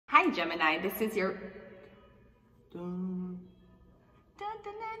Hi Gemini, this is your dun, dun,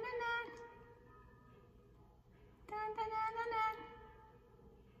 dun, dun, dun, dun, dun, dun,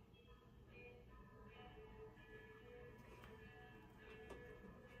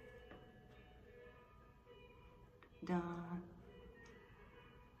 dun, dun.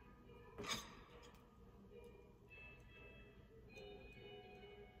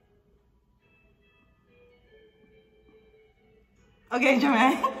 Okay,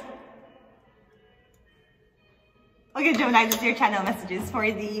 Gemini. Okay, Gemini, this is your channel messages for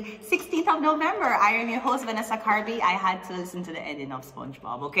the 16th of November. I am your host, Vanessa Carby. I had to listen to the ending of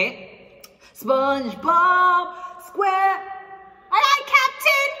SpongeBob, okay? SpongeBob Square. Aye,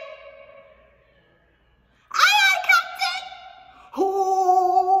 Captain. Aye, Captain.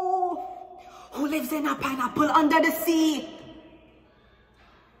 Who lives in a pineapple under the sea?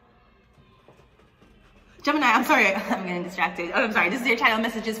 Gemini, I'm sorry, I'm getting distracted. Oh, I'm sorry, this is your channel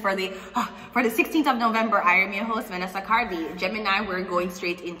messages for the 16th of November. I am your host, Vanessa Carby. Gemini, we're going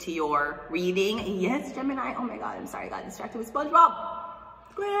straight into your reading. Yes, Gemini, oh my God, I'm sorry, I got distracted with SpongeBob.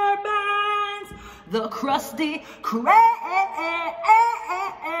 SquarePants, the crusty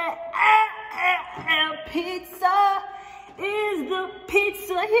pizza is the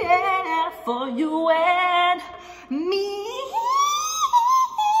pizza, yeah, for you and me.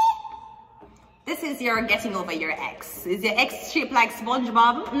 This is your getting over your ex. Is your ex shaped like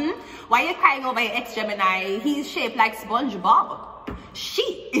SpongeBob? Why are you crying over your ex, Gemini? He's shaped like SpongeBob.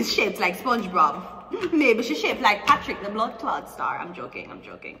 She is shaped like SpongeBob. Maybe she's shaped like Patrick, the blood clot star. I'm joking, I'm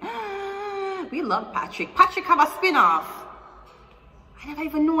joking. We love Patrick. Patrick have a spin-off. I never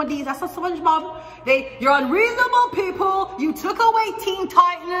even know these. That's a SpongeBob. You're unreasonable people. You took away Teen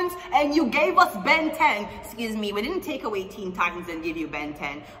Titans and you gave us Ben 10. Excuse me, we didn't take away Teen Titans and give you Ben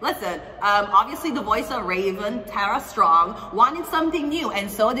 10. Listen, obviously the voice of Raven, Tara Strong, wanted something new, and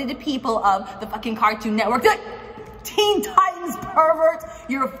so did the people of the fucking Cartoon Network. Teen Titans pervert,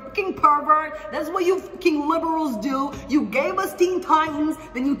 you're a fucking pervert. That's what you fucking liberals do. You gave us Teen Titans,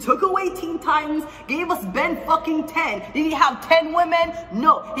 then you took away Teen Titans, gave us Ben fucking 10. Did he have 10 women?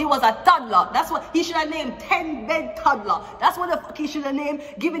 No, he was a toddler. That's what he should have named, 10 bed toddler. That's what the fuck he should have named,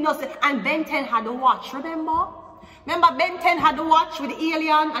 giving us it. And Ben 10 had the watch, remember? Remember Ben 10 had the watch with the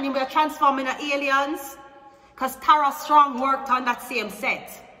alien and he was transforming the aliens? Because Tara Strong worked on that same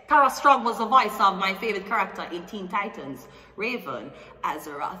set. Tara Strong was the voice of my favorite character in Teen Titans, Raven,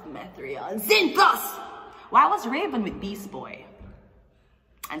 Azeroth, Methrion, Zinthos! Why was Raven with Beast Boy?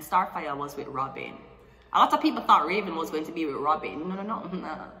 And Starfire was with Robin. A lot of people thought Raven was going to be with Robin. No.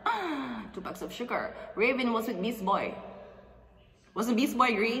 2 packs of sugar. Raven was with Beast Boy. Wasn't Beast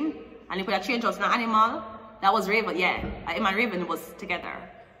Boy green? And he could have changed us to an animal? That was Raven, yeah. Him and Raven was together.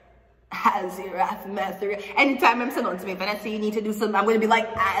 Azeroth, Methrion. Anytime I'm saying on to me, if I say you need to do something, I'm going to be like,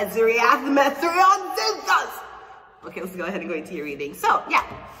 Azeroth, Methrion, Zinthos! Okay, let's go ahead and go into your reading. So, yeah.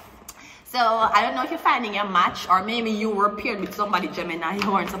 So, I don't know if you're finding a match, or maybe you were paired with somebody, Gemini, you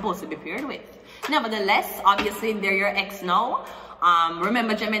weren't supposed to be paired with. Nevertheless, obviously, they're your ex now.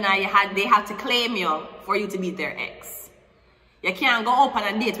 Remember, Gemini, they had to claim you for you to be their ex. You can't go up on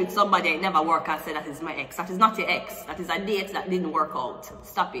a date with somebody that never work and say that is my ex. That is not your ex. That is a date that didn't work out.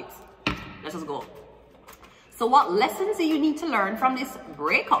 Stop it. Let us go. So what lessons do you need to learn from this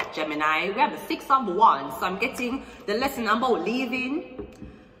breakup, Gemini? We have the 6 of Wands. So I'm getting the lesson about leaving.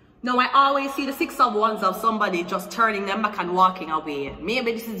 Now, I always see the 6 of Wands of somebody just turning them back and walking away.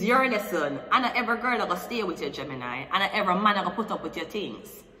 Maybe this is your lesson. And not every girl that will stay with you, Gemini. And not every man that will put up with your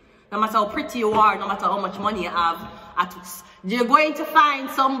things. No matter how pretty you are, no matter how much money you have, you're going to find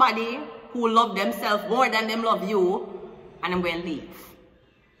somebody who love themselves more than them love you, and I'm going to leave.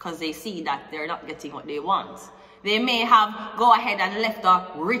 Because they see that they're not getting what they want. They may have go ahead and left a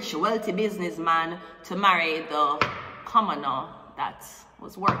rich, wealthy businessman to marry the commoner that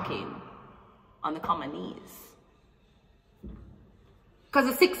was working on the common needs. Because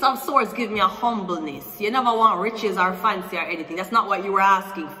the 6 of Swords give me a humbleness. You never want riches or fancy or anything. That's not what you were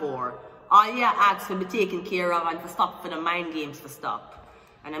asking for. All you asked for be taken care of and to stop for the mind games to stop.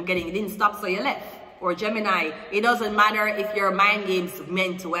 And I'm getting, it didn't stop, so you left. Or Gemini, it doesn't matter if your mind games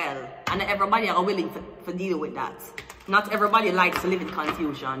meant well. And everybody are willing to deal with that. Not everybody likes to live in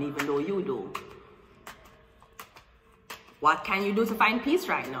confusion, even though you do. What can you do to find peace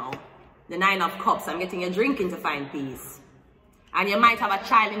right now? The 9 of Cups, I'm getting a drinking to find peace. And you might have a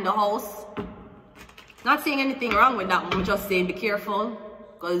child in the house. Not saying anything wrong with that, I'm just saying be careful.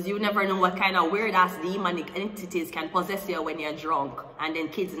 Because you never know what kind of weird-ass demonic entities can possess you when you're drunk. And then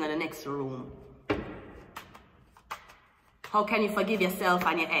kids in the next room. How can you forgive yourself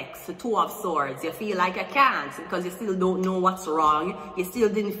and your ex? The Two of Swords. You feel like you can't because you still don't know what's wrong. You still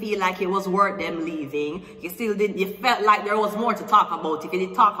didn't feel like it was worth them leaving. You felt like there was more to talk about. If you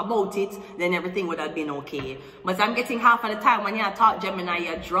did talk about it, then everything would have been okay. But I'm getting half of the time when you talk Gemini,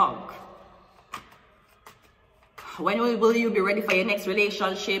 you're drunk. When will you be ready for your next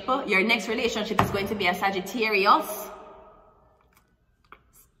relationship? Your next relationship is going to be a Sagittarius.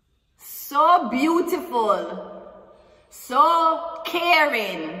 So beautiful. So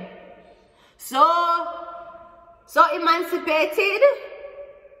caring, so emancipated,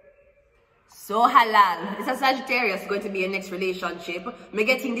 so halal. It's a Sagittarius going to be your next relationship. Me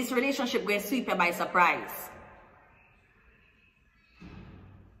getting this relationship going to sweep you by surprise.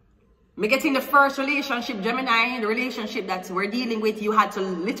 Me getting the first relationship, Gemini, the relationship that we're dealing with, you had to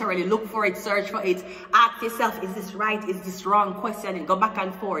literally look for it, search for it, ask yourself, is this right, is this wrong, question it, go back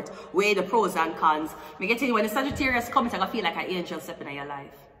and forth, weigh the pros and cons. Me getting when the Sagittarius comes, I feel like an angel stepping in your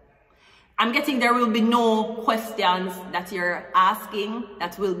life. I'm getting there will be no questions that you're asking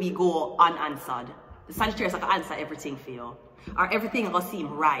that will be go unanswered. The Sagittarius can answer everything for you. Or everything will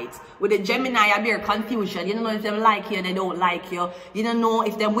seem right. With the Gemini, I bear confusion. You don't know if they like you or they don't like you. You don't know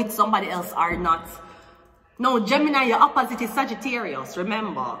if they're with somebody else or not. No, Gemini, your opposite is Sagittarius,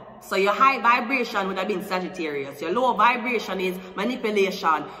 remember. So your high vibration would have been Sagittarius. Your low vibration is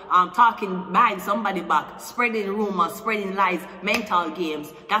manipulation, talking behind somebody back, spreading rumors, spreading lies, mental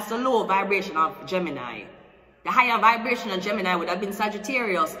games. That's the low vibration of Gemini. The higher vibration of Gemini would have been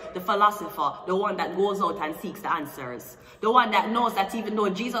Sagittarius, the philosopher, the one that goes out and seeks the answers. The one that knows that even though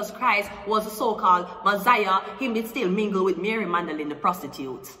Jesus Christ was the so-called Messiah, he did still mingle with Mary Magdalene, the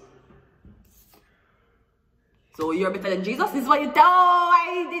prostitute. So you're better than Jesus? This is what you tell? Oh,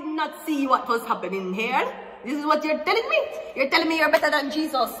 I did not see what was happening here. This is what you're telling me? You're telling me you're better than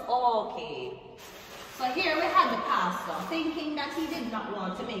Jesus? Okay. So here we have the pastor thinking that he did not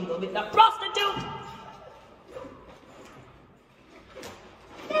want to mingle with the prostitute.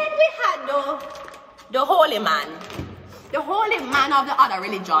 Then we had the holy man. The holy man of the other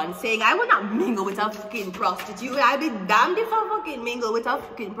religion saying, I will not mingle with a fucking prostitute. I'll be damned if I fucking mingle with a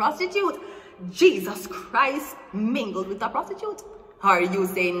fucking prostitute. Jesus Christ mingled with a prostitute. Are you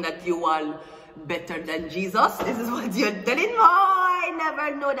saying that you are better than Jesus? This is what you're telling me. Oh, I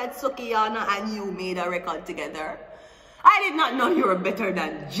never know that Sukiyana and you made a record together. I did not know you were better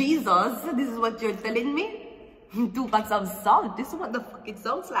than Jesus. This is what you're telling me. 2 packs of salt. This is what the fuck it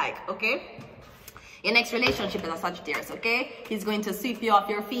sounds like, okay? Your next relationship is a Sagittarius, okay? He's going to sweep you off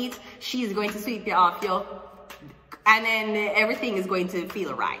your feet. She's going to sweep you off your... And then everything is going to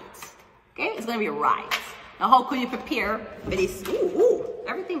feel right, okay? It's going to be right. Now, how could you prepare for this? Ooh,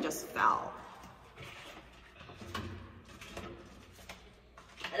 everything just fell.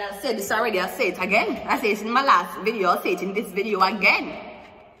 And I said this already. I'll say it again. I said it in my last video. I'll say it in this video again.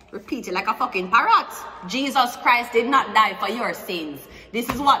 Repeat it like a fucking parrot. Jesus Christ did not die for your sins. This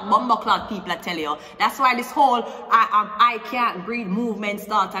is what bumbleclot people tell you. That's why this whole I can't breathe movement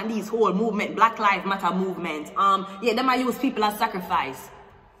start and these whole movement, Black Lives Matter movement. Yeah, them I use people as sacrifice.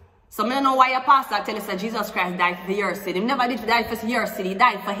 So I don't know why your pastor tell us that Jesus Christ died for your sin. He never did die for your sin. He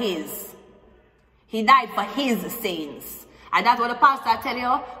died for his. He died for his sins. And that's what the pastor tell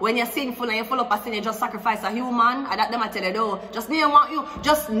you. When you're sinful and you're full of sin, you just sacrifice a human. And that them I tell you, though. Just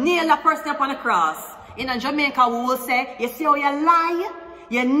nail a person upon the cross. In a Jamaica, we will say, you see how you lie?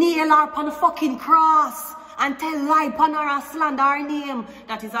 You nail her upon the fucking cross. And tell lie upon her and slander her name.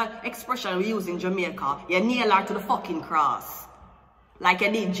 That is an expression we use in Jamaica. You nail her to the fucking cross. Like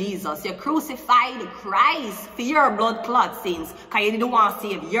you did Jesus. You crucified Christ for your blood clot sins. Because you didn't want to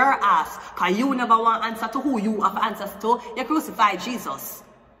save your ass. Because you never want answer to who you have answers to. You crucified Jesus.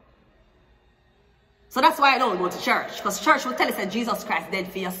 So that's why I don't go to church. Because church will tell us that Jesus Christ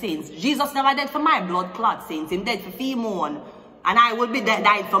dead for your sins. Jesus never dead for my blood clot sins. He dead for Femon. And I will be dead,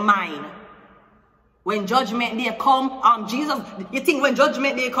 died for mine. When judgment day come, Jesus, you think when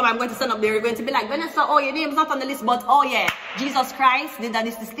judgment day come, I'm going to stand up there, you're going to be like, Vanessa, oh, your name's not on the list, but oh yeah, Jesus Christ did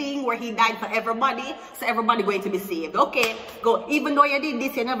this thing where he died for everybody, so everybody going to be saved. Okay, go. Even though you did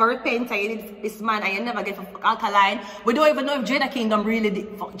this, you never repent, and you did this man, and you never get alkaline. We don't even know if Jada Kingdom really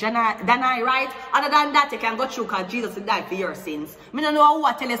did Danai, right? Other than that, you can go through because Jesus died for your sins. I don't know who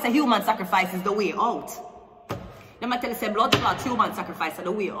I tell you, say human sacrifice is the way out. Them I tell you, say blood clots, human sacrifice are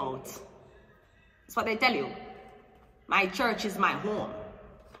the way out. That's what they tell you. My church is my home.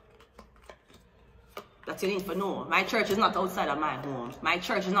 That you need to know. My church is not outside of my home. My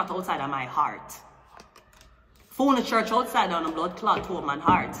church is not outside of my heart. Phone the church outside on a blood clot home and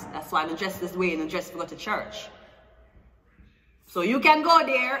heart. That's why I dress this way and dress to go to church. So you can go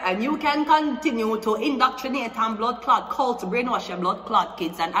there and you can continue to indoctrinate and blood clot cult, brainwash your blood clot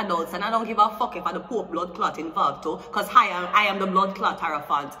kids and adults. And I don't give a fuck if the Pope blood clot involved too, because I am the blood clot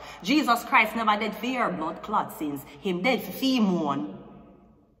hierophant. Jesus Christ never dead for your blood clot sins. Him dead for female.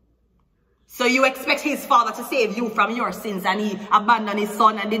 So you expect his father to save you from your sins, and he abandoned his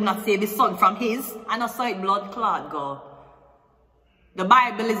son and did not save his son from his? And I saw it blood clot go. The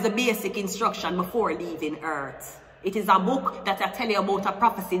Bible is the basic instruction before leaving earth. It is a book that I tell you about a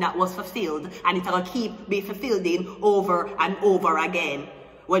prophecy that was fulfilled, and it will keep be fulfilled in over and over again.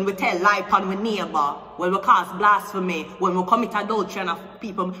 When we tell lie upon our neighbor, when we cause blasphemy, when we commit adultery and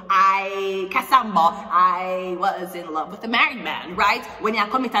people, Cassandra, I was in love with a married man, right? When you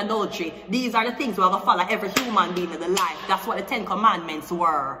commit adultery, these are the things we're going to follow every human being in the life. That's what the 10 Commandments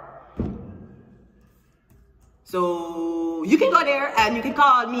were. So you can go there and you can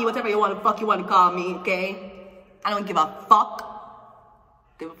call me whatever you want to call me, okay? I don't give a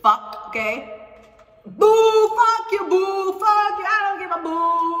fuck. Give a fuck, okay? Boo, fuck you, boo, fuck you. I don't give a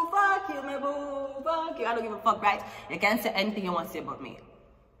boo, fuck you, my boo, fuck you. I don't give a fuck, right? You can't say anything you want to say about me.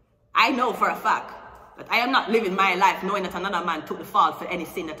 I know for a fact that I am not living my life knowing that another man took the fall for any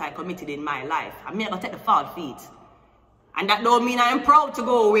sin that I committed in my life. I'm not going to take the fall for it. And that don't mean I am proud to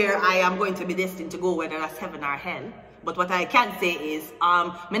go where I am going to be destined to go, whether that's heaven or hell. But what I can say is,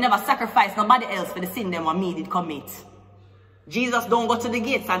 me never sacrifice nobody else for the sin them what me did commit. Jesus don't go to the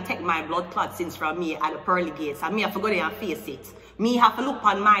gates and take my blood clot sins from me at the pearly gates. And me have to go there and face it. Me have to look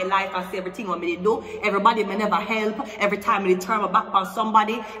on my life and see everything what me did do. Everybody me never help. Every time me did turn my back on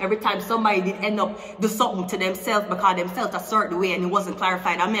somebody. Every time somebody did end up do something to themselves because they felt a certain way and it wasn't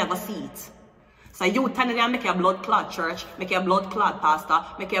clarified. I me never see it. So you turn it and make your blood clot church, make your blood clot pastor,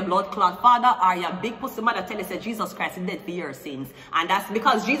 make your blood clot father, or your big pussy mother tell you say Jesus Christ is dead for your sins. And that's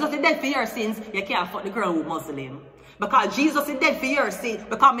because Jesus is dead for your sins, you can't fuck the girl who Muslim. Because Jesus is dead for your sins,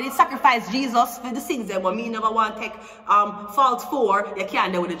 because me did sacrifice Jesus for the sins that me never want to take fault for, you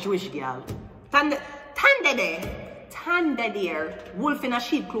can't do with a Jewish girl. Tanda there, wolf in a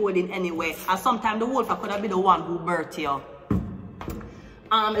sheep clothing anyway, and sometimes the wolf could have been the one who birthed you.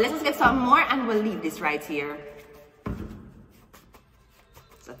 Let's just get some more and we'll leave this right here.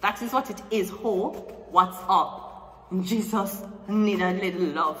 So that is what it is. Ho, what's up? Jesus need a little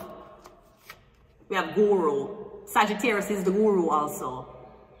love. We have Guru. Sagittarius is the Guru also.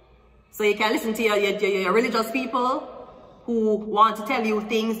 So you can listen to your religious people who want to tell you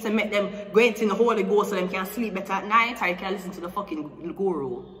things to make them go into the Holy Ghost so they can sleep better at night, or you can listen to the fucking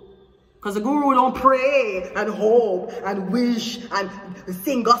Guru. Because the Guru don't pray and hope and wish and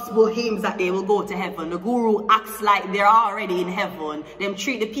sing gospel hymns that they will go to heaven. The Guru acts like they're already in heaven. Them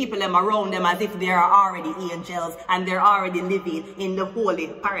treat the people them around them as if they are already angels and they're already living in the holy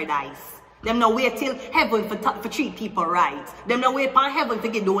paradise. Them no wait till heaven for treat people right. Them no wait for heaven to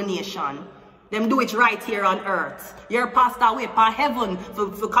get donation. Them do it right here on earth. Your pastor wait for heaven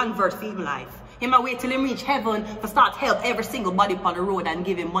for convert film life. He might wait till him reach heaven for start help every single body on the road and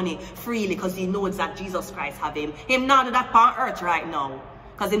give him money freely because he knows that Jesus Christ have him. Him not do that on earth right now.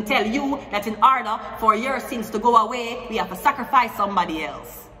 Because him tell you that in order for your sins to go away, we have to sacrifice somebody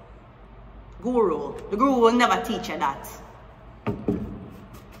else. Guru. The Guru will never teach you that.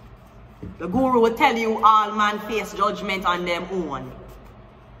 The Guru will tell you all man face judgment on them own.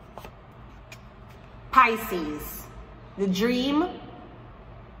 Pisces. The dream.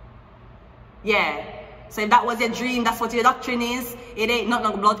 Yeah. So if that was your dream, that's what your doctrine is, it ain't not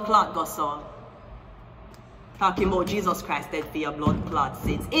no blood clot go so. Talking about Jesus Christ dead for your blood clot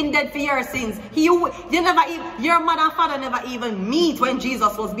sins. In dead for your sins. You never even, your mother and father never even meet when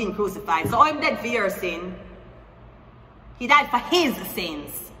Jesus was being crucified. So I'm dead for your sin. He died for his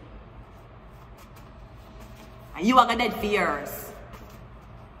sins. And you are dead for yours.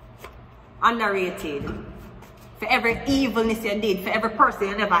 Underrated. For every evilness you did, for every person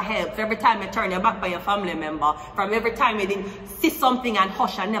you never helped, for every time you turn your back by your family member, from every time you didn't see something and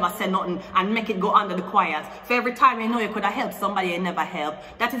hush and never say nothing and make it go under the quiet, for every time you know you could have helped somebody you never helped,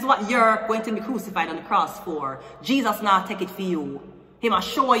 that is what you're going to be crucified on the cross for. Jesus now take it for you. He must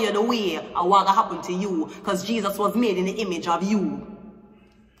show you the way of what will happen to you, because Jesus was made in the image of you.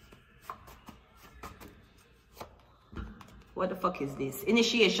 What the fuck is this?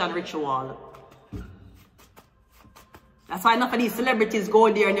 Initiation ritual. That's why enough of these celebrities go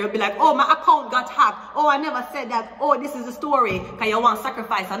there and they'll be like, oh, my account got hacked. Oh, I never said that. Oh, this is the story. Because you want to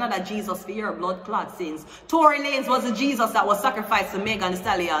sacrifice another Jesus for your blood clot sins. Tory Lanez was the Jesus that was sacrificed to Megan Thee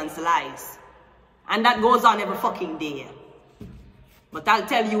Stallion's lies. And that goes on every fucking day. But I'll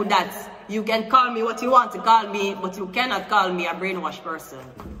tell you that you can call me what you want to call me, but you cannot call me a brainwashed person.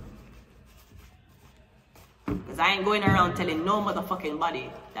 Because I ain't going around telling no motherfucking body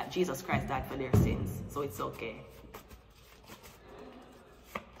that Jesus Christ died for their sins. So it's okay.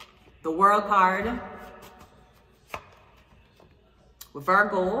 The World card.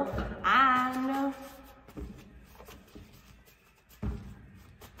 Virgo and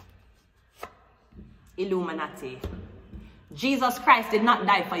Illuminati. Jesus Christ did not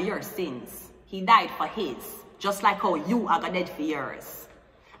die for your sins. He died for his. Just like how you are dead for yours.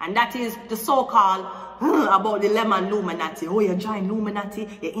 And that is the so-called about the lemon Illuminati. Oh, you join Illuminati,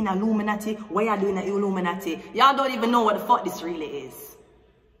 you're in Illuminati, what you doing at Illuminati? Y'all don't even know what the fuck this really is.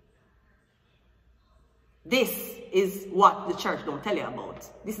 This is what the church don't tell you about.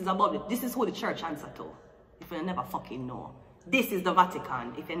 This is about it. This is who the church answer to. If you never fucking know. This is the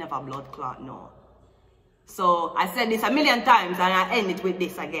Vatican. If you never blood clot know. So I said this a million times and I end it with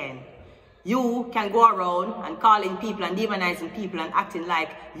this again. You can go around and calling people and demonizing people and acting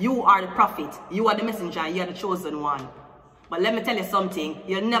like you are the prophet, you are the messenger, and you are the chosen one. But let me tell you something,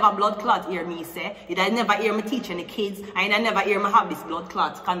 you'll never blood clot hear me say, you'll never hear me teach any kids, and you'll never hear me have this blood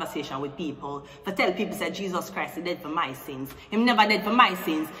clot conversation with people. For tell people say Jesus Christ is dead for my sins. Him never dead for my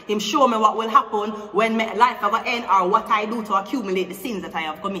sins. Him show me what will happen when my life ever end or what I do to accumulate the sins that I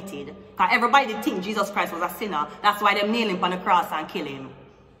have committed. Because everybody think Jesus Christ was a sinner. That's why they nail him on the cross and kill him.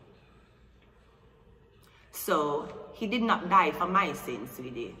 So, he did not die for my sins,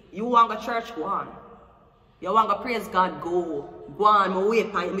 sweetie. You want to go church, go on. You want to praise God, go. Go on,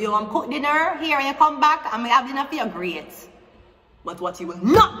 wait for you. Want to cook dinner here and you come back and I have dinner for you, great. But what you will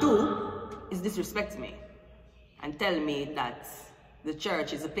not do is disrespect me. And tell me that the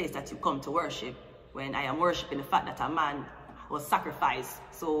church is a place that you come to worship when I am worshiping the fact that a man was sacrificed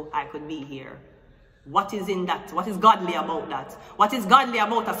so I could be here. What is in that? What is godly about that? What is godly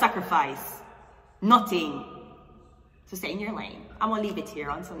about a sacrifice? Nothing. So stay in your lane. I'm going to leave it here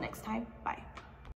until next time. Bye.